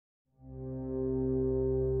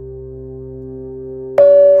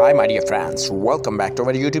Hi my dear friends, welcome back to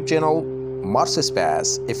our YouTube channel Mars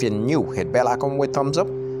Space. If you're new, hit bell icon with thumbs up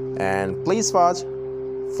and please watch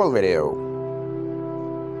full video.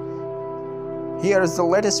 Here is the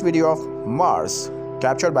latest video of Mars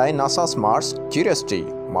captured by NASA's Mars Curiosity.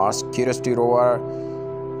 Mars Curiosity rover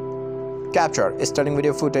captured stunning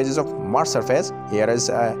video footages of Mars surface. Here is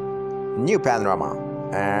a new panorama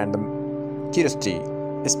and the Curiosity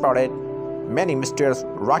spotted many mysterious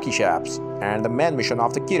rocky shapes, and the main mission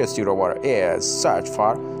of the Curiosity rover is search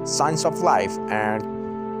for signs of life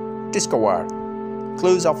and discover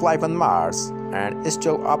clues of life on Mars, and is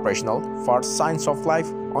still operational for signs of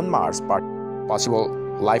life on Mars. Possible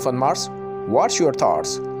life on Mars? What's your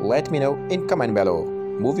thoughts? Let me know in comment below.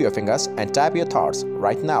 Move your fingers and type your thoughts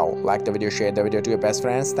right now. Like the video, share the video to your best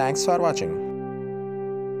friends. Thanks for watching.